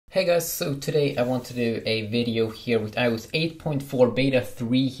Hey guys, so today I want to do a video here with iOS 8.4 beta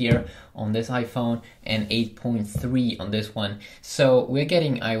 3 here on this iPhone and 8.3 on this one. So we're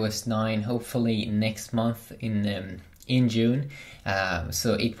getting iOS 9 hopefully next month in June.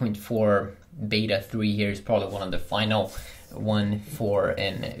 So 8.4 beta 3 here is probably one of the final one for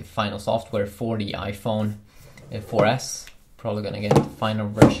final software for the iPhone 4S. Probably gonna get the final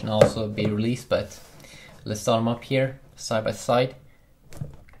version also be released, but let's start them up here side by side.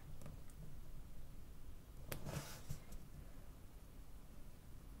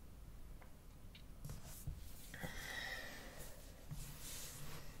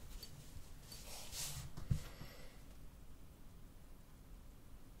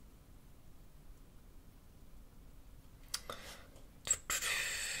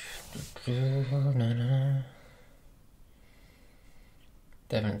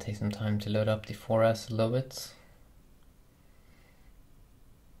 Definitely take some time to load up the 4S a little bit.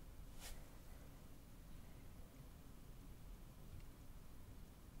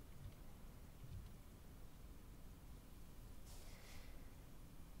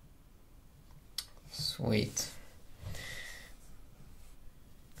 Sweet.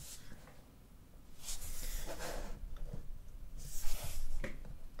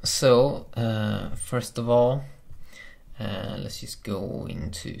 So, first of all, let's just go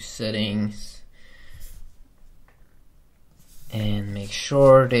into settings and make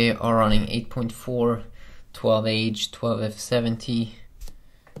sure they are running 8.4, 12H, 12F70.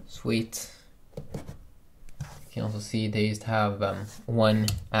 Sweet. You can also see they just have one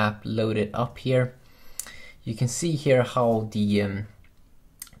app loaded up here. You can see here how the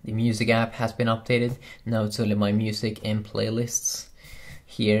music app has been updated. Now it's only my music and playlists.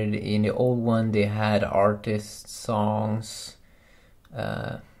 Here in the old one they had artists, songs,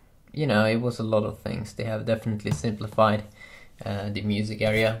 you know, it was a lot of things. They have definitely simplified the music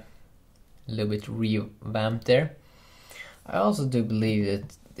area, a little bit revamped there. I also do believe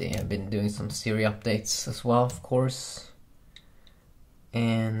that they have been doing some Siri updates as well, of course,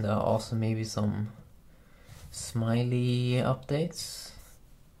 and also maybe some smiley updates.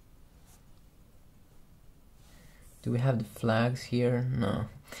 Do we have the flags here? No.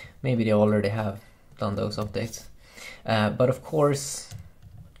 Maybe they already have done those updates. But of course,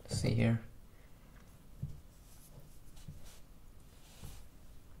 let's see here.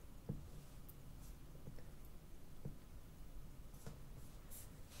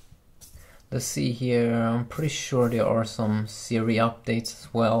 Let's see here. I'm pretty sure there are some Siri updates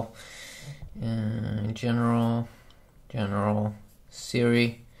as well. General,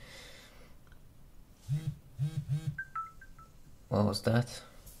 Siri. What was that?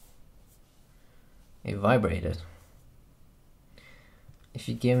 It vibrated. If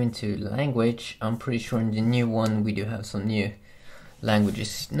you go into language, I'm pretty sure in the new one we do have some new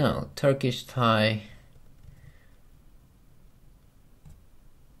languages. No, Turkish, Thai.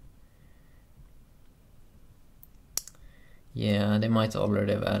 Yeah, they might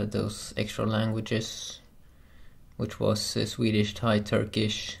already have added those extra languages, which was Swedish, Thai,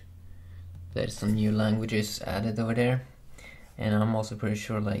 Turkish. There's some new languages added over there. And I'm also pretty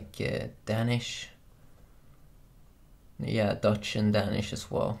sure like Danish. Yeah, Dutch and Danish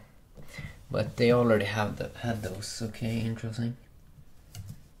as well. But they already have had those. Okay, interesting.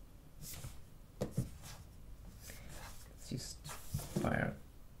 Let's just fire.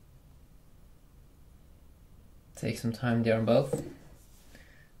 Take some time there on both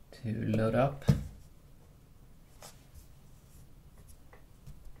to load up.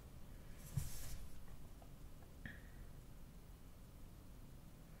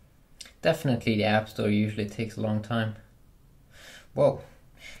 Definitely the App Store usually takes a long time. Whoa,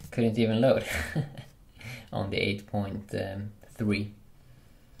 couldn't even load on the 8.3.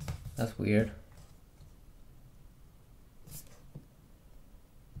 That's weird.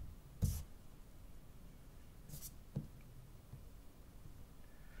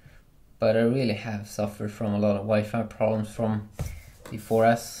 But I really have suffered from a lot of Wi-Fi problems from the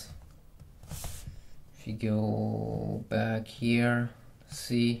 4S. If you go back here,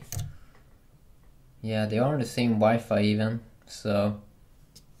 see. Yeah, they are on the same Wi-Fi even, so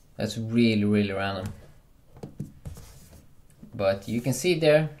that's really random. But you can see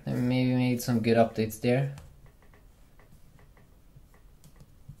there, they maybe made some good updates there.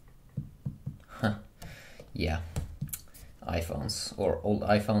 Huh. Yeah, iPhones or old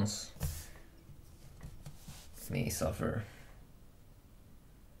iPhones may suffer.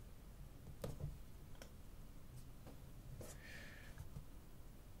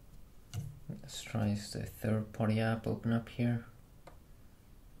 Let's try the third-party app open up here.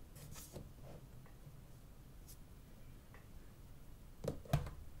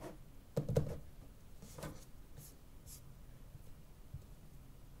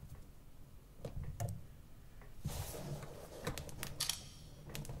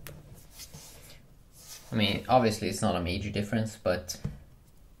 I mean, obviously it's not a major difference, but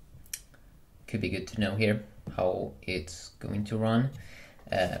could be good to know here how it's going to run.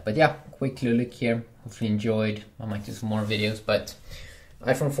 But yeah, quick little look here. Hopefully enjoyed. I might do some more videos, but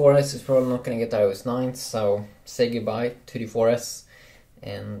iPhone 4S is probably not going to get iOS 9, so say goodbye to the 4S.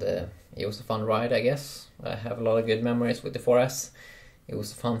 And it was a fun ride, I guess. I have a lot of good memories with the 4S. It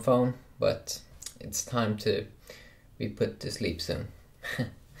was a fun phone, but it's time to be put to sleep soon.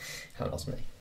 Have a nice day.